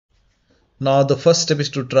Now the first step is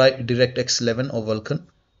to try DirectX 11 or Vulkan.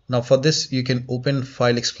 Now for this you can open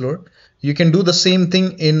File Explorer. You can do the same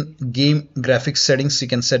thing in game graphics settings. You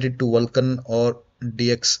can set it to Vulkan or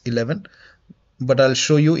DX11. But I'll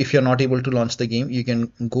show you if you're not able to launch the game. You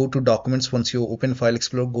can go to Documents. Once you open File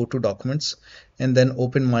Explorer, go to Documents and then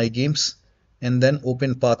open My Games and then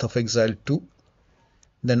open Path of Exile 2.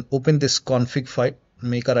 Then open this config file,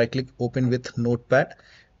 make a right click, open with Notepad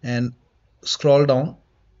and scroll down.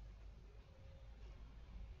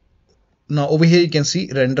 Now over here you can see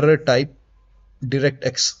renderer type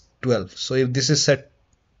DirectX 12. So if this is set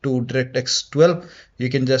to DirectX 12, you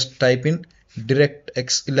can just type in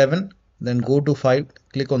DirectX 11, then go to file,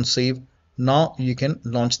 click on save. Now you can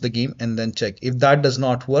launch the game and then check. If that does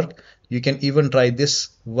not work, you can even try this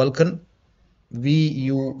Vulkan,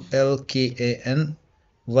 Vulkan,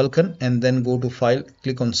 Vulkan, and then go to file,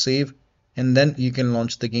 click on save, and then you can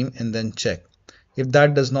launch the game and then check. If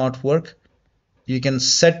that does not work, you can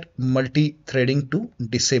set multi-threading to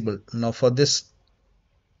disable. Now for this,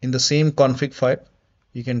 in the same config file,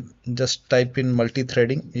 you can just type in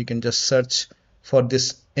multi-threading. You can just search for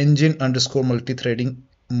this engine underscore multi-threading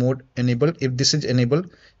mode enable. If this is enabled,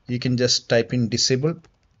 you can just type in disable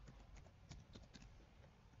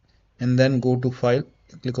and then go to file,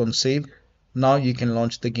 click on save. Now you can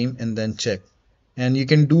launch the game and then check. And you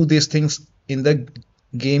can do these things in the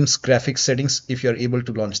game's graphics settings if you are able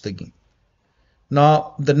to launch the game.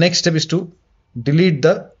 Now the next step is to delete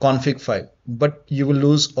the config file, but you will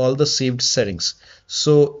lose all the saved settings.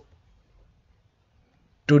 So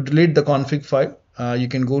to delete the config file, you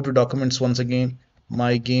can go to Documents once again,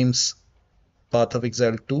 My Games, Path of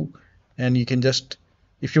Exile 2, and you can just,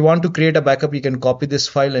 if you want to create a backup, you can copy this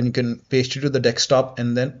file and you can paste it to the desktop,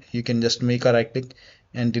 and then you can just make a right click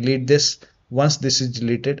and delete this. Once this is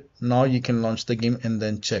deleted, now you can launch the game and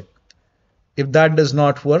then check. If that does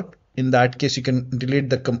not work, in that case you can delete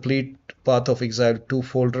the complete Path of Exile 2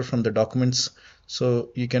 folder from the documents. So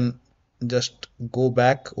you can just go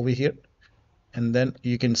back over here and then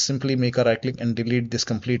you can simply make a right click and delete this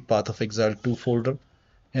complete Path of Exile 2 folder,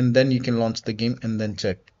 and then you can launch the game and then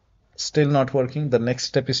check. Still not working. The next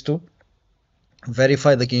step is to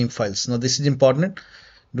verify the game files. Now this is important.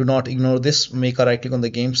 Do not ignore this. Make a right click on the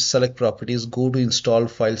game, select properties, go to install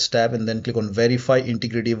files tab, and then click on verify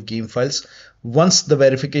integrity of game files. Once the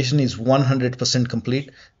verification is 100%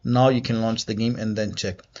 complete, now you can launch the game and then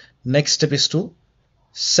check. Next step is to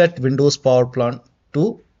set Windows Power Plant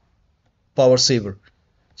to Power Saver.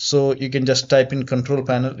 So you can just type in Control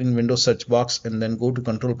Panel in Windows search box and then go to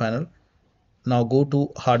Control Panel. Now go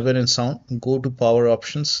to Hardware and Sound, go to Power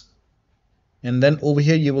Options, and then over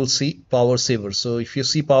here you will see Power Saver. So if you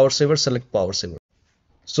see Power Saver, select Power Saver.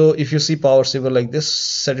 So if you see Power Saver like this,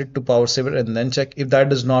 set it to Power Saver and then check. If that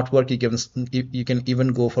does not work, you can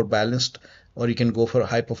even go for balanced, or you can go for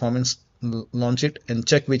high performance. Launch it and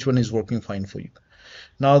check which one is working fine for you.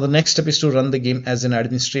 Now the next step is to run the game as an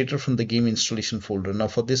administrator from the game installation folder. Now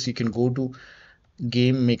for this you can go to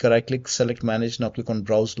game, make a right click, select manage. Now click on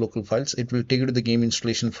browse local files. It will take you to the game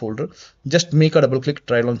installation folder. Just make a double click,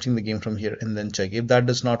 try launching the game from here and then check. If that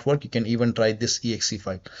does not work, you can even try this exe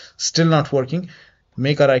file. Still not working,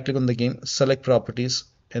 make a right click on the game, select properties,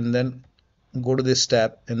 and then go to this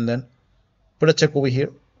tab and then put a check over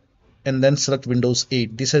here and then select Windows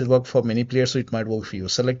 8. This has worked for many players, so it might work for you.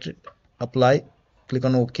 Select it, apply, click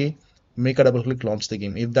on OK, make a double click, launch the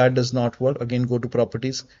game. If that does not work, again go to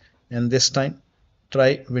properties and this time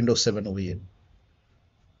try Windows 7 over here.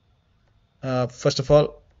 First of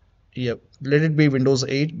all, let it be Windows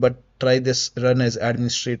 8, but try this run as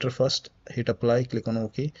administrator first. Hit apply, click on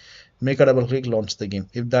OK, make a double click, launch the game.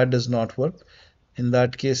 If that does not work, in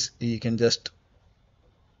that case you can just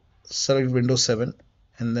select Windows 7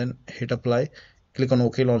 and then hit apply, click on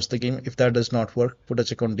OK, launch the game. If that does not work, put a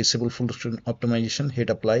check on disable full screen optimization, hit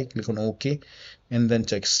apply, click on OK, and then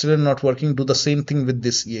check. Still not working, do the same thing with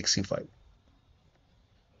this exe file.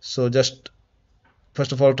 So just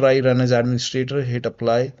first of all try run as administrator, hit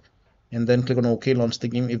apply, and then click on OK, launch the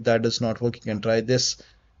game. If that does not work, you can try this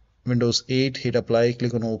Windows 8, hit apply,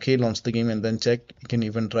 click on OK, launch the game, and then check. You can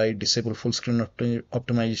even try disable full screen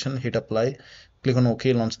optimization, hit apply, click on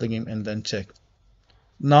OK, launch the game, and then check.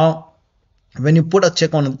 Now when you put a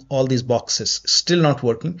check on all these boxes, still not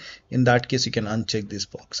working, in that case you can uncheck these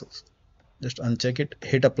boxes. Just uncheck it,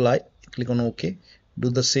 hit apply, click on OK. Do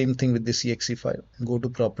the same thing with this exe file, go to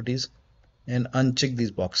properties and uncheck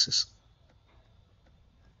these boxes,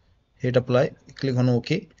 hit apply, click on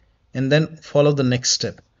OK, and then follow the next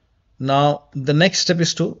step. Now the next step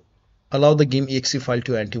is to allow the game exe file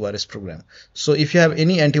to antivirus program. So if you have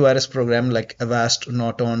any antivirus program like Avast,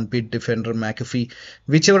 Norton, Bitdefender, McAfee,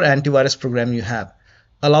 whichever antivirus program you have,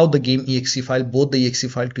 allow the game exe file, both the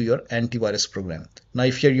exe file to your antivirus program. Now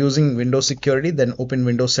if you're using Windows security, then open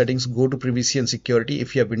Windows settings, go to privacy and security.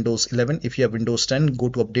 If you have Windows 11, if you have Windows 10, go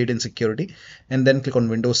to update and security, and then click on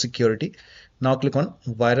Windows security. Now click on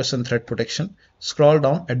virus and threat protection. Scroll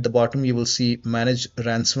down, at the bottom you will see manage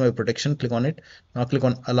ransomware protection. Click on it. Now click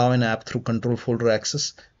on allow an app through control folder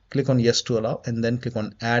access. Click on yes to allow, and then click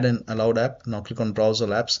on add an allowed app. Now click on browse all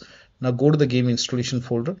apps. Now go to the game installation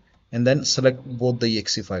folder and then select both the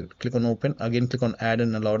exe file. Click on open. Again click on add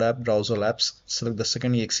an allowed app, browse all apps. Select the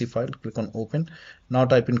second exe file. Click on open. Now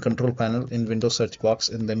type in control panel in Windows search box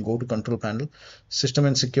and then go to control panel, system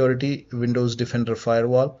and security, Windows Defender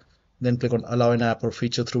Firewall. Then click on allow an app or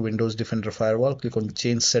feature through Windows Defender Firewall. Click on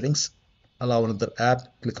change settings, allow another app,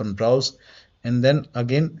 click on browse, and then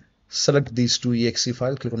again select these two exe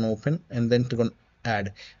files. Click on open and then click on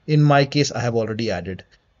add. In my case, I have already added.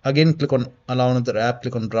 Again click on allow another app,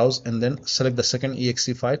 click on browse, and then select the second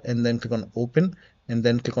exe file and then click on open and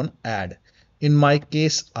then click on add. In my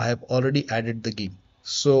case, I have already added the game.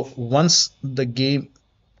 So once the game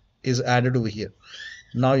is added over here,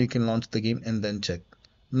 now you can launch the game and then check.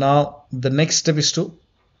 Now the next step is to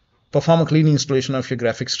perform a clean installation of your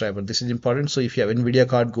graphics driver. This is important. So if you have NVIDIA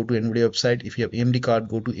card, go to NVIDIA website. If you have AMD card,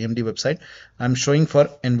 go to AMD website. I'm showing for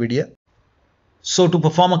NVIDIA. So to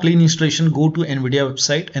perform a clean installation, go to NVIDIA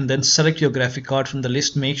website and then select your graphic card from the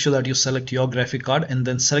list. Make sure that you select your graphic card and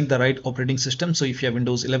then select the right operating system. So if you have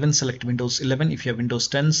Windows 11, select Windows 11. If you have Windows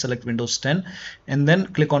 10, select Windows 10 and then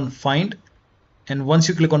click on find. And once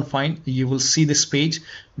you click on find, you will see this page.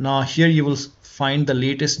 Now here you will find the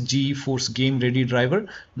latest GeForce Game Ready driver.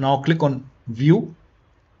 Now click on view,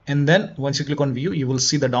 and then once you click on view, you will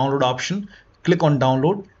see the download option. Click on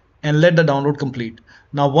download and let the download complete.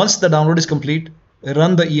 Now once the download is complete,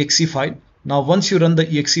 run the exe file. Now once you run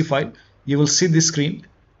the exe file, you will see this screen.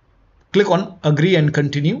 Click on agree and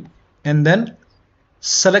continue, and then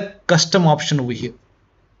select custom option over here.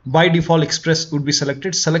 By default Express would be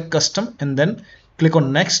selected. Select custom and then click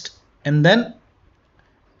on next, and then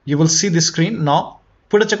you will see this screen. Now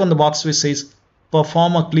put a check on the box which says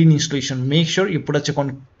perform a clean installation. Make sure you put a check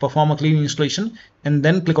on perform a clean installation and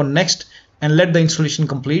then click on next and let the installation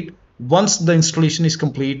complete. Once the installation is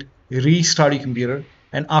complete, restart your computer,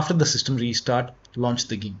 and after the system restart, launch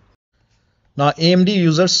the game. Now AMD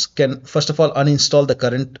users can first of all uninstall the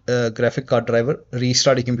current graphic card driver,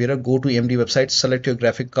 restart your computer, go to AMD website, select your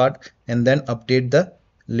graphic card and then update the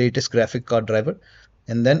latest graphic card driver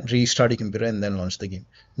and then restart your computer and then launch the game.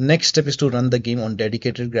 Next step is to run the game on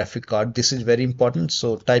dedicated graphic card. This is very important.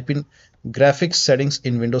 So type in graphics settings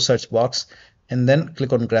in Windows search box and then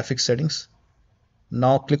click on graphics settings.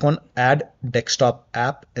 Now click on add desktop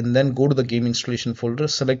app and then go to the game installation folder,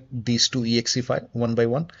 select these two exe files one by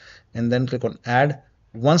one and then click on add.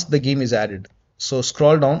 Once the game is added, so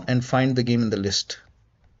scroll down and find the game in the list.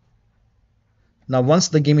 Now once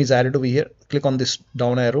the game is added over here, click on this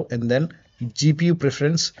down arrow and then GPU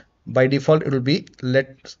preference. By default it will be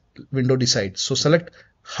let window decide. So select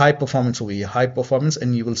high performance over here, high performance,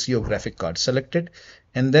 and you will see your graphic card selected.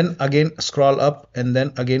 And then again scroll up and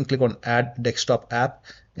then again click on add desktop app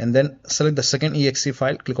and then select the second exe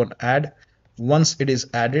file, click on add. Once it is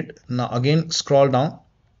added, now again scroll down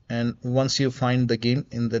and once you find the game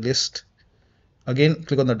in the list, again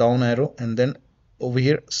click on the down arrow and then over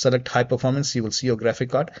here select high performance. You will see your graphic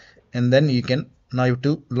card and then you can now you have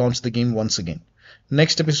to launch the game once again.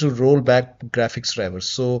 Next step is to roll back graphics drivers.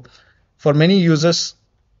 So for many users,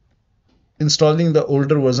 installing the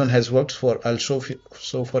older version has worked. I'll show for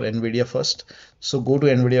NVIDIA first. So go to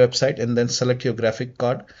NVIDIA website and then select your graphic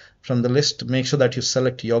card from the list. Make sure that you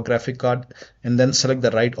select your graphic card and then select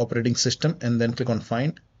the right operating system and then click on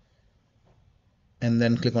find and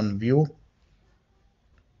then click on view.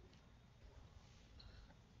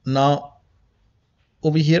 Now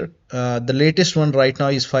over here, the latest one right now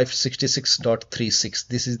is 566.36.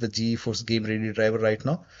 This is the GeForce Game Ready driver right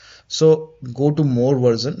now. So go to more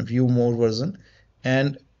version, view more version,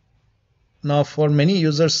 and now for many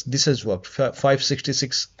users this has worked,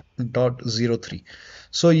 566.03.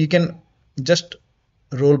 So you can just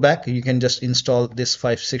roll back. You can just install this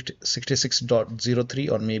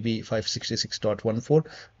 566.03 or maybe 566.14,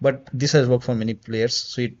 but this has worked for many players.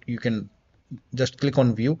 So you can just click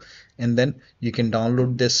on view and then you can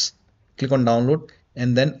download this. Click on download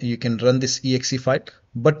and then you can run this exe file,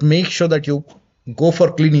 but make sure that you go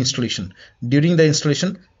for clean installation. During the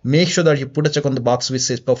installation, make sure that you put a check on the box which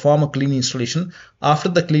says perform a clean installation. After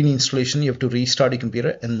the clean installation, you have to restart your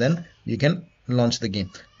computer and then you can launch the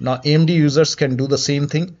game. Now AMD users can do the same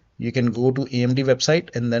thing. You can go to AMD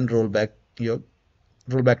website and then roll back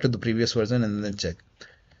to the previous version and then check.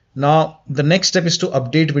 Now the next step is to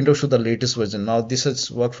update Windows to the latest version. Now this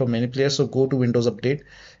has worked for many players, so go to Windows Update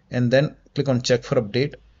and then click on check for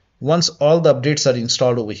update. Once all the updates are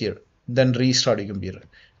installed over here, then restart your computer,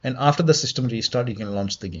 and after the system restart you can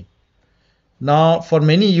launch the game. Now for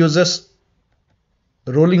many users,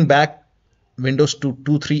 rolling back Windows to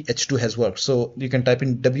 23H2 has worked. So you can type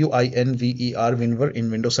in WINVER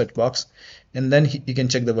in Windows search box, and then you can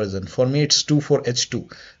check the version. For me it's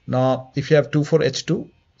 24H2. Now if you have 24H2,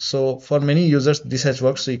 so for many users this has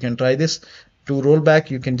worked, so you can try this. To roll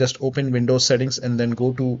back, you can just open Windows settings and then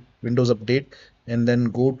go to Windows Update and then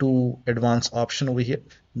go to advanced option over here,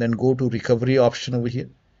 then go to recovery option over here,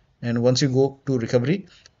 and once you go to recovery,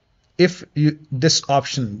 if this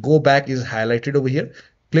option go back is highlighted over here,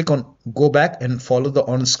 click on go back and follow the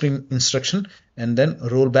on-screen instruction and then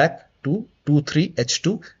roll back to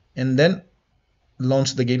 23H2 and then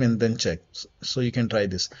launch the game and then check. So you can try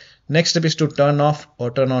this. Next step is to turn off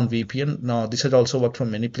or turn on VPN. Now this has also worked for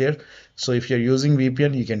many players. So if you're using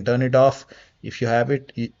VPN, you can turn it off. If you have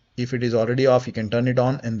it, if it is already off, you can turn it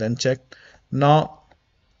on and then check. Now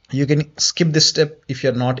you can skip this step if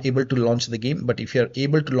you're not able to launch the game, but if you're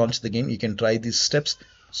able to launch the game, you can try these steps.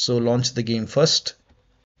 So launch the game first.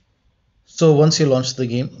 So once you launch the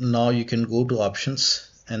game, now you can go to options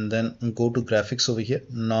and then go to graphics over here.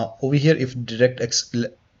 Now over here, if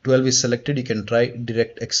DirectX 12 is selected, you can try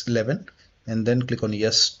DirectX 11 and then click on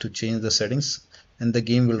yes to change the settings, and the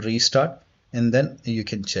game will restart and then you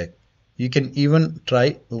can check. You can even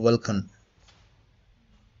try Vulkan.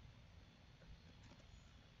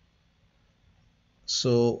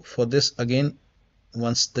 So for this, again,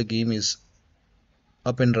 once the game is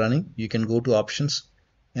up and running, you can go to options,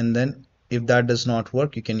 and then if that does not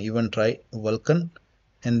work, you can even try Vulkan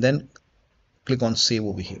and then click on save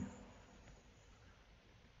over here.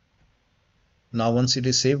 Now once it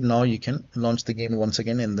is saved, now you can launch the game once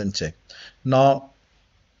again and then check. Now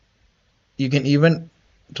you can even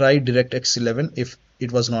try DirectX 11 if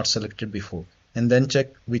it was not selected before, and then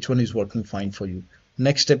check which one is working fine for you.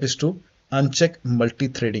 Next step is to uncheck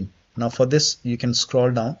multi-threading. Now for this, you can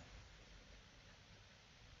scroll down.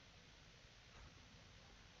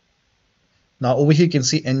 Now over here you can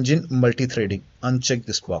see engine multi-threading. Uncheck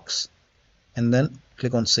this box and then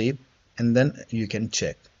click on save, and then you can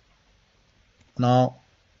check. Now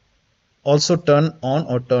also turn on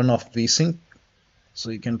or turn off vsync.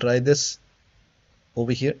 So you can try this.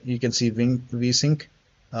 Over here you can see vsync.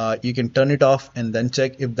 You can turn it off and then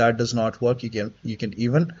check. If that does not work, you can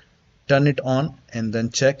even turn it on and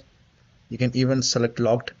then check. You can even select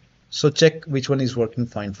locked. So check which one is working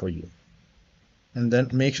fine for you, and then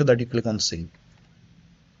make sure that you click on save.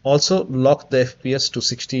 Also lock the FPS to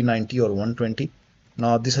 60, 90 or 120.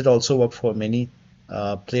 Now this has also worked for many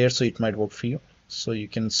players, so it might work for you. So you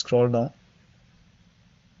can scroll down.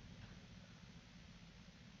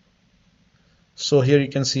 So here you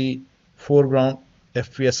can see foreground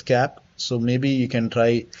FPS cap. So maybe you can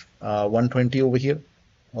try 120 over here,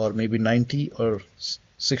 or maybe 90 or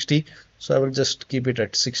 60. So I will just keep it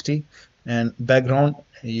at 60, and background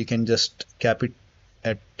you can just cap it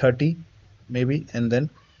at 30 maybe, and then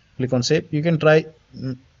click on save. You can try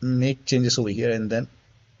make changes over here and then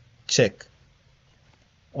check.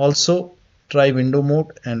 Also try window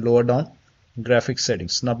mode and lower down graphics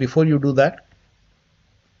settings. Now before you do that,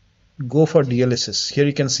 go for DLSS. Here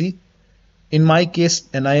you can see in my case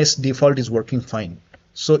NIS default is working fine.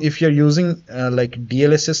 So if you're using like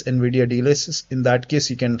DLSS, NVIDIA DLSS, in that case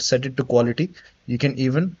you can set it to quality. You can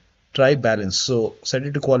even try balance. So set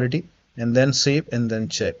it to quality and then save and then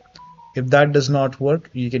check. If that does not work,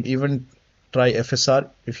 you can even try FSR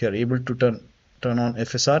if you're able to turn on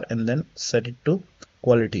FSR and then set it to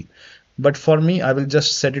quality. But for me, I will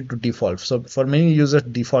just set it to default. So for many users,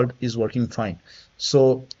 default is working fine.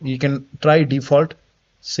 So you can try default,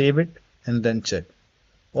 save it and then check.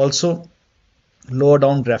 Also lower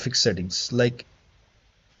down graphics settings, like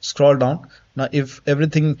scroll down. Now if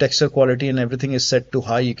everything, texture quality and everything is set to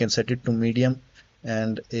high, you can set it to medium,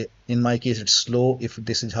 and in my case it's slow. If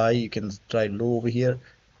this is high, you can try low over here.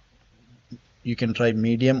 You can try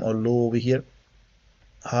medium or low over here.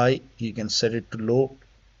 High, you can set it to low.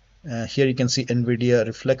 Here you can see NVIDIA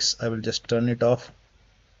reflex. I will just turn it off,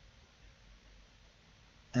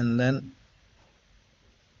 and then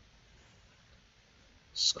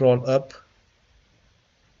scroll up,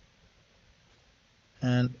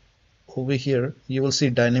 and over here you will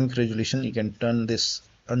see dynamic resolution. You can turn this,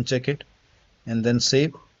 uncheck it and then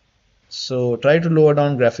save. So try to lower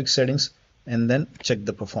down graphics settings and then check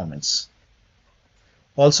the performance.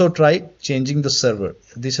 Also try changing the server.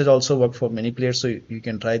 This has also worked for many players, so you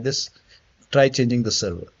can try this. Try changing the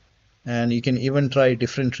server, and you can even try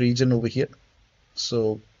different region over here.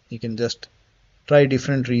 So you can just try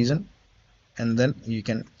different region and then you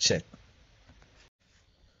can check.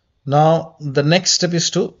 Now the next step is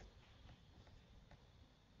to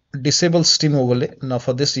disable Steam overlay. Now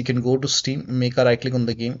for this you can go to Steam, make a right click on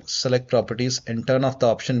the game, select properties and turn off the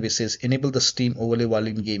option which says enable the Steam overlay while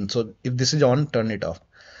in game. So if this is on, turn it off.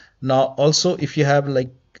 Now also if you have like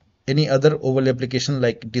any other overlay application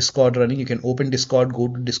like Discord running, you can open Discord, go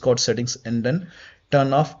to Discord settings and then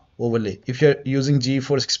turn off overlay. If you're using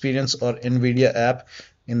GeForce Experience or Nvidia app,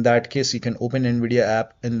 in that case you can open Nvidia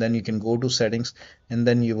app and then you can go to settings and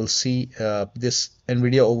then you will see this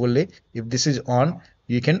Nvidia overlay. If this is on,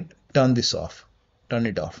 you can turn this off, turn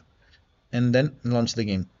it off and then launch the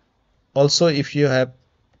game. Also if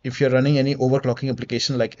you're running any overclocking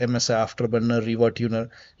application like MSI Afterburner, Riva Tuner,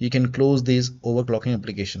 you can close these overclocking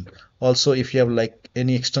application. Also if you have like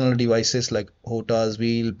any external devices like HOTAS,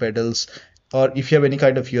 wheel, pedals, or if you have any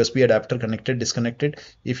kind of USB adapter connected, disconnected.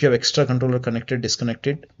 If you have extra controller connected,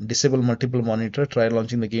 disconnected. Disable multiple monitor, try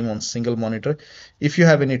launching the game on single monitor. If you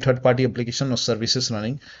have any third-party application or services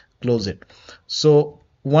running, close it. So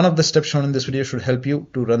one of the steps shown in this video should help you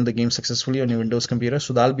to run the game successfully on your Windows computer.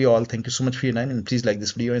 So that'll be all. Thank you so much for your time, and please like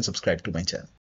this video and subscribe to my channel.